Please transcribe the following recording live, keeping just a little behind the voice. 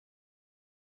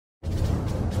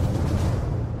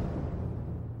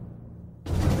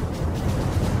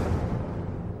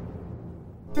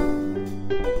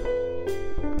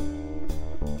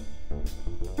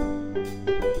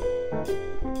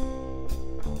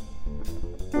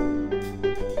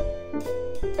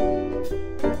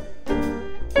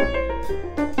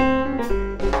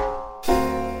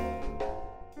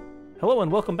Hello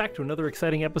and welcome back to another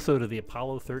exciting episode of the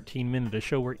Apollo 13 Minute, a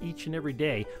show where each and every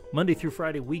day, Monday through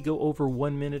Friday, we go over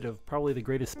 1 minute of probably the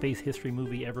greatest space history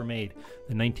movie ever made,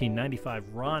 the 1995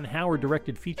 Ron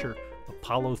Howard-directed feature,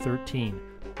 Apollo 13.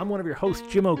 I'm one of your hosts,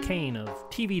 Jim O'Kane of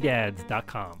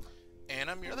TVDads.com. And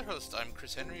I'm your other host. I'm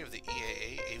Chris Henry of the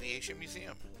EAA Aviation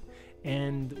Museum.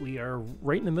 And we are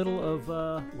right in the middle of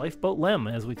Lifeboat Lem,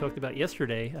 as we talked about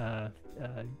yesterday.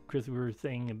 Chris, we were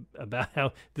saying about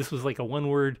how this was like a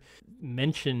one-word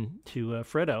mention to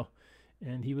Fredo,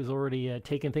 and he was already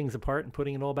taking things apart and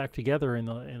putting it all back together in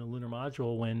the lunar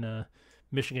module when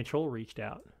Mission Control reached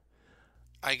out.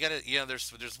 I get it. Yeah,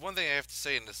 there's one thing I have to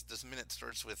say, and this minute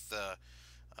starts with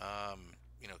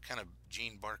kind of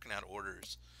Gene barking out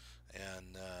orders,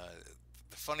 and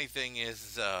the funny thing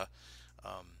is, I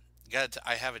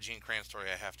have a Gene Kranz story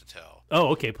I have to tell. Oh,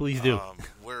 okay, please do.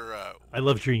 I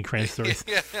love Gene Kranz stories.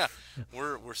 yeah.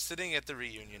 We're sitting at the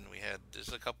reunion. We had this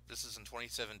is in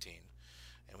 2017,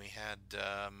 and we had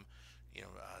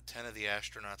 10 of the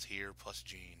astronauts here plus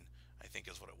Gene, I think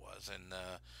is what it was. And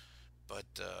but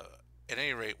at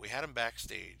any rate, we had them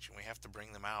backstage, and we have to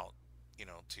bring them out,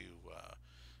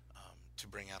 to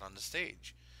bring out on the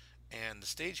stage. And the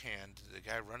stagehand, the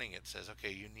guy running it, says,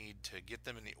 "Okay, you need to get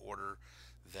them in the order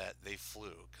that they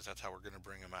flew, because that's how we're going to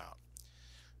bring them out."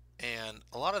 And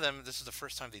a lot of them, this is the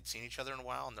first time they'd seen each other in a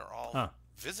while, and they're all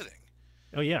visiting.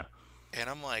 Oh, yeah. And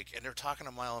I'm like, and they're talking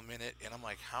a mile a minute, and I'm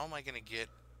like, how am I going to get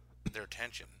their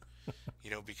attention?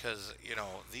 Because,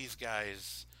 these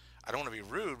guys, I don't want to be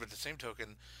rude, but at the same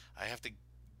token, I have to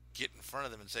get in front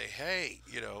of them and say, hey,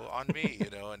 on me,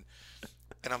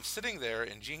 and I'm sitting there,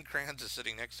 and Gene Kranz is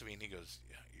sitting next to me, and he goes,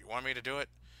 "You want me to do it?"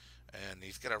 And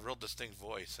he's got a real distinct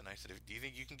voice. And I said, "Do you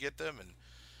think you can get them?" And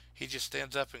he just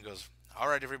stands up and goes, "All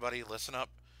right, everybody, listen up."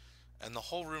 And the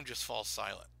whole room just falls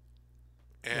silent.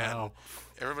 And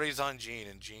everybody's on Gene.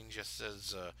 And Gene just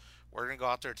says, "We're going to go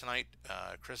out there tonight.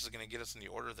 Chris is going to get us in the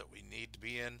order that we need to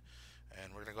be in.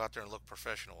 And we're going to go out there and look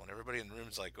professional." And everybody in the room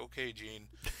is like, "Okay, Gene."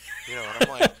 And I'm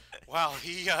like, wow,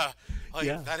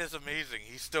 that is amazing.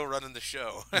 He's still running the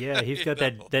show. Yeah, he's got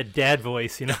that dad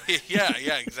voice,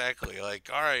 yeah, exactly. Like,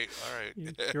 all right.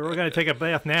 We're going to take a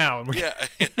bath now. Yeah.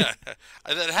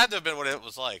 That had to have been what it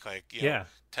was like.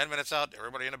 10 minutes out,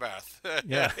 everybody in a bath.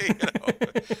 Yeah.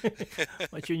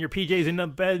 Let you in your PJs in the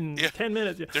bed in 10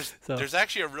 minutes. There's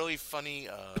actually a really funny...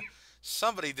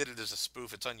 somebody did it as a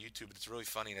spoof. It's on YouTube. It's really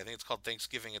funny, and I think it's called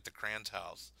Thanksgiving at the Kranz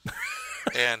House.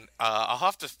 And we'll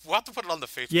have to put it on the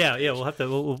Facebook page. Yeah, we'll have to.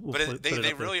 We'll but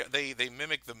they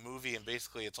mimic the movie, and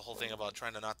basically it's a whole thing about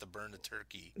trying not to burn the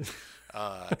turkey.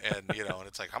 And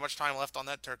it's like, how much time left on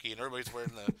that turkey? And everybody's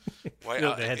wearing the white.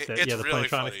 The headset. It's the really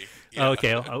funny. Yeah.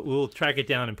 Okay, we'll track it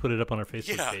down and put it up on our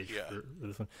Facebook page. Yeah. For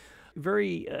this one.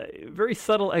 Very, very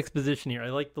subtle exposition here. I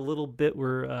like the little bit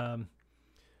where.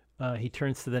 He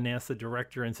turns to the NASA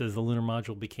director and says the lunar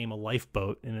module became a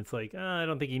lifeboat, and it's like, I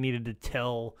don't think he needed to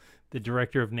tell the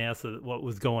director of NASA what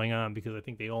was going on, because I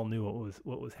think they all knew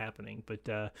what was happening. But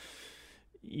I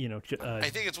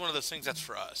think it's one of those things that's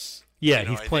for us. Yeah,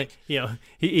 he's playing.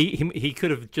 He could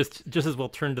have just as well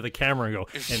turned to the camera and go,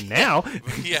 and now.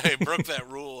 Yeah, he broke that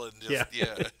rule and just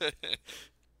yeah.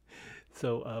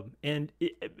 So, and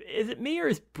is it me, or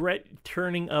is Brett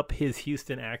turning up his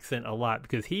Houston accent a lot?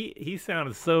 Because he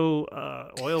sounded so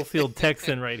oilfield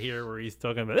Texan right here, where he's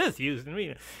talking about this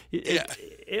Houston.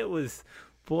 It was,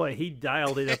 boy, he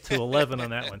dialed it up to 11 on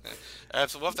that one.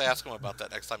 So we'll have to ask him about that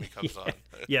next time he comes on.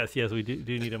 Yes, we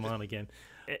do need him on again.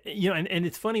 And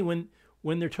it's funny when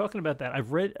they're talking about that.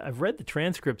 I've read the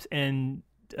transcripts, and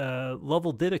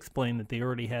Lovell did explain that they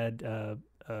already had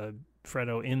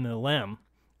Fredo in the LEM.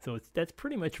 So that's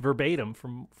pretty much verbatim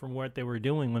from what they were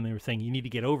doing when they were saying, you need to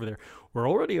get over there. We're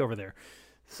already over there.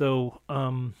 So,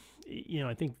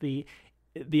 I think the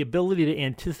ability to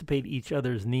anticipate each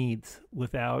other's needs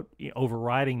without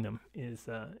overriding them is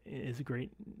a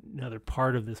great another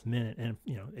part of this minute. And,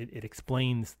 it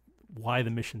explains why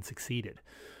the mission succeeded,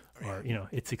 or,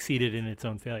 it succeeded in its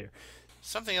own failure.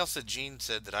 Something else that Gene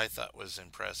said that I thought was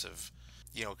impressive,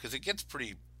 because it gets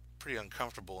pretty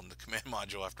uncomfortable in the command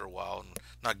module after a while, and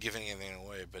not giving anything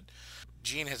away. But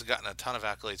Gene has gotten a ton of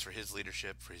accolades for his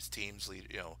leadership, for his team's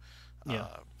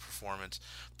performance.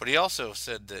 But he also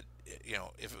said that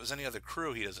if it was any other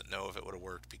crew, he doesn't know if it would have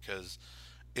worked, because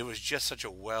it was just such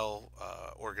a well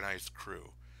organized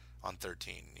crew on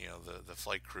 13. The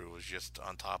flight crew was just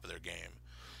on top of their game,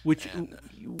 which And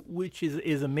which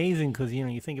is amazing because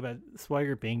you think about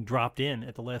Swigert being dropped in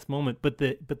at the last moment, but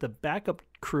the backup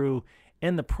crew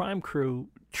and the prime crew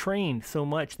trained so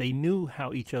much they knew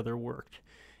how each other worked,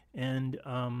 and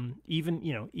even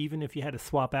if you had to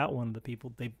swap out one of the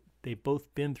people, they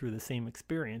both been through the same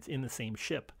experience in the same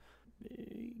ship.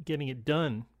 Getting it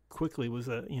done quickly was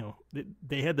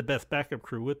they had the best backup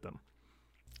crew with them.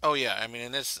 oh yeah, I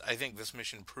mean, I think this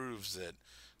mission proves that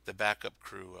the backup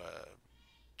crew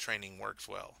training works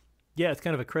well. Yeah, it's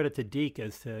kind of a credit to Deke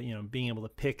as to being able to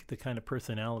pick the kind of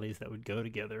personalities that would go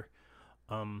together.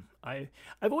 I've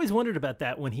always wondered about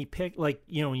that when he picked, like,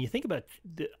 when you think about,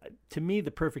 to me,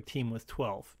 the perfect team was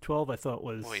 12. 12 I thought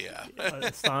was Oh yeah,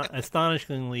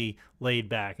 astonishingly laid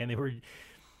back, and they were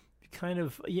kind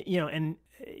of, and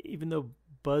even though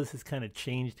Buzz has kind of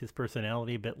changed his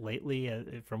personality a bit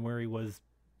lately from where he was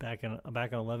back on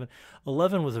 11.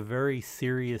 11 was a very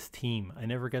serious team. I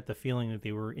never got the feeling that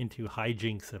they were into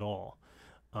hijinks at all.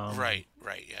 right,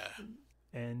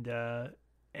 yeah,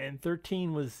 and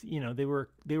 13 was, they were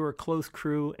a close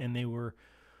crew and they were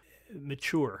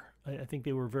mature. I think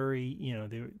they were very,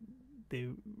 they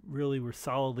really were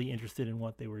solidly interested in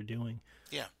what they were doing.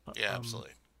 yeah,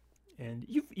 absolutely. And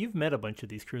you've met a bunch of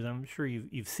these crews. I'm sure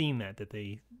you've seen that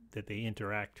they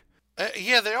interact.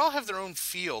 Yeah, they all have their own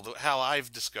feel. How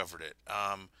I've discovered it,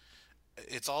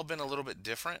 it's all been a little bit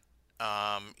different.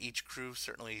 Each crew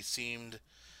certainly seemed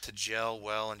to gel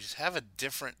well and just have a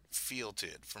different feel to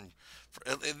it.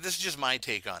 This is just my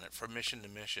take on it, from mission to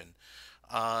mission.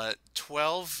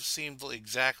 12 seemed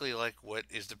exactly like what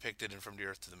is depicted in From the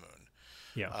Earth to the Moon.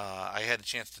 Yeah. I had a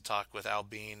chance to talk with Al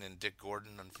Bean and Dick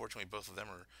Gordon. Unfortunately, both of them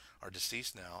are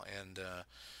deceased now, and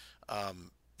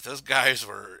those guys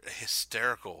were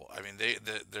hysterical. I mean,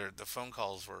 the phone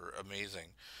calls were amazing.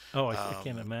 Oh, I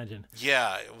can't imagine.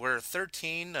 Yeah, we're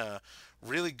 13,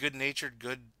 really good-natured,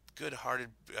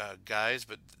 good-hearted guys,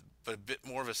 but a bit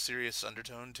more of a serious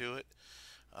undertone to it.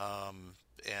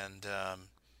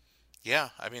 Yeah,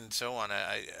 I mean, so on.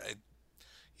 I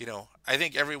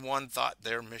think everyone thought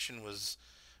their mission was,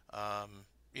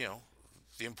 the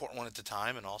important one at the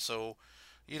time, and also,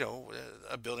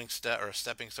 a building step or a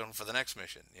stepping stone for the next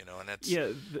mission. And that's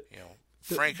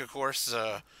Frank, of course.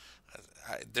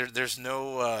 There's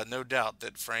no doubt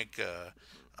that Frank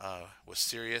was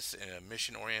serious and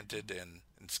mission oriented and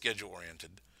schedule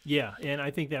oriented. Yeah, and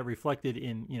I think that reflected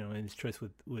in in his choice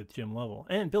with Jim Lovell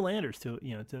and Bill Anders to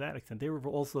that extent. They were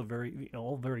also very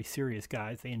all very serious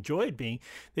guys. They enjoyed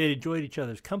each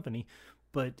other's company,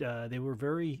 but they were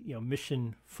very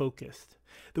mission focused.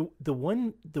 The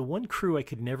one crew I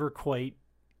could never quite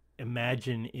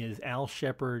imagine is Al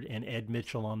Shepard and Ed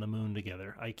Mitchell on the moon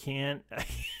together. I can't.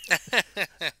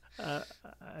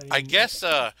 I guess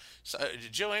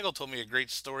Joe Engel told me a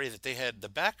great story that the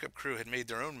backup crew had made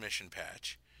their own mission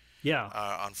patch. Yeah.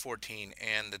 On 14,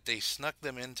 and that they snuck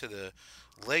them into the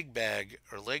leg bag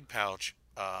or leg pouch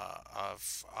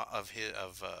of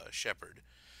Shepard,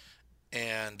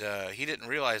 and he didn't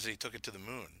realize that he took it to the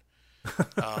moon.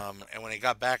 And when he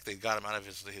got back, they got him out of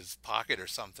his pocket or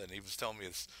something. He was telling me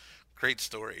this great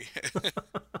story.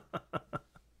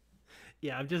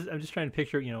 Yeah, I'm just trying to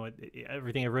picture,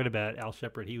 everything I've read about Al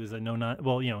Shepard. He was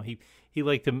he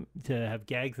liked to have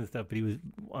gags and stuff, but he was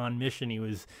on mission. He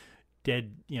was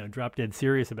dead, drop dead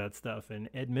serious about stuff. And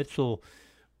Ed Mitchell,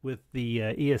 with the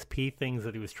ESP things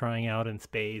that he was trying out in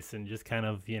space and just kind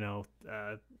of,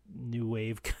 new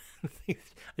wave kind of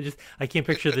things. I can't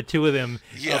picture the two of them.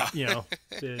 Yeah.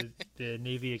 The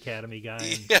Navy Academy guy.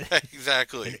 And, yeah,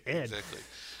 exactly. And Ed. Exactly.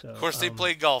 So, of course, they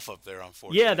play golf up there,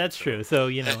 unfortunately. Yeah, that's true. So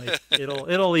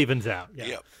it'll evens out. Yeah.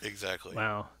 Yep, exactly.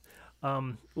 Wow.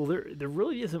 Well, there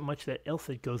really isn't much else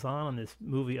that goes on in this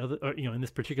movie, in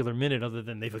this particular minute, other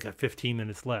than they've got 15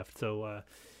 minutes left. So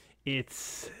they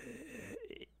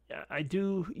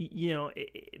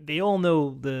all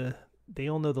know the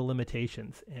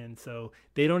limitations, and so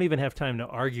they don't even have time to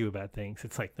argue about things.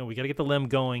 It's like, no, we got to get the LEM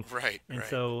going. Right. And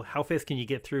so how fast can you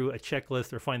get through a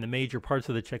checklist or find the major parts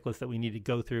of the checklist that we need to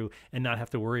go through and not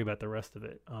have to worry about the rest of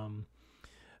it?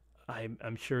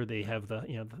 I'm sure they have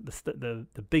the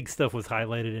big stuff was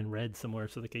highlighted in red somewhere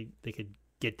so they could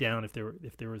get down if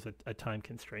there was a time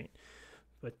constraint.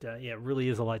 But it really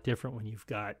is a lot different when you've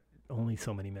got only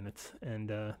so many minutes, and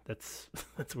that's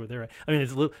where they're at. I mean,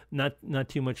 it's not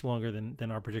too much longer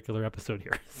than our particular episode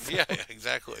here. So, yeah,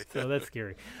 exactly. So that's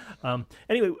scary.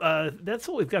 Anyway, that's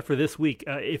all we've got for this week.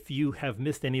 If you have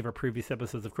missed any of our previous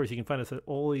episodes, of course, you can find us at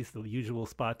always the usual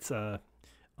spots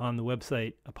on the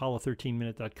website,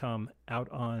 apollo13minute.com, out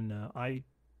on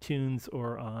iTunes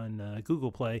or on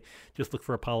Google Play. Just look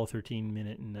for Apollo 13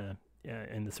 Minute, and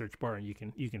in the search bar, and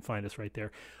you can find us right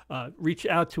there. Reach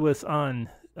out to us on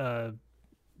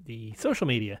the social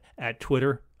media at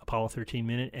Twitter, Apollo 13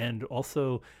 Minute, and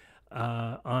also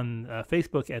on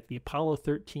Facebook at the Apollo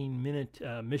 13 Minute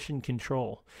Mission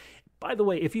Control. By the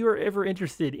way, if you are ever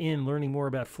interested in learning more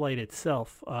about flight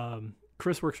itself,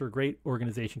 Chris works for a great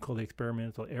organization called the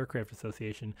Experimental Aircraft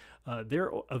Association. They're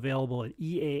available at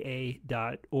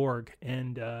EAA.org,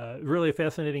 and really a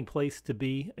fascinating place to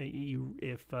be.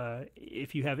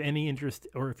 If you have any interest,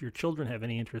 or if your children have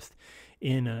any interest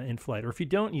in flight, or if you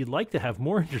don't, and you'd like to have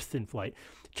more interest in flight,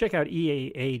 check out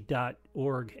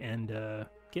EAA.org and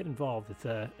get involved.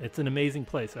 It's an amazing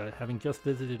place. Having just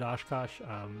visited Oshkosh,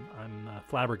 I'm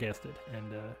flabbergasted,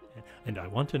 and I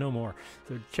want to know more.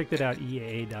 So check that out,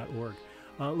 EAA.org.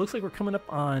 Looks like we're coming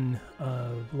up on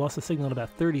loss of signal in about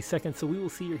 30 seconds, so we will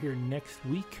see you here next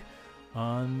week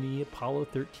on the Apollo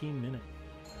 13 Minute.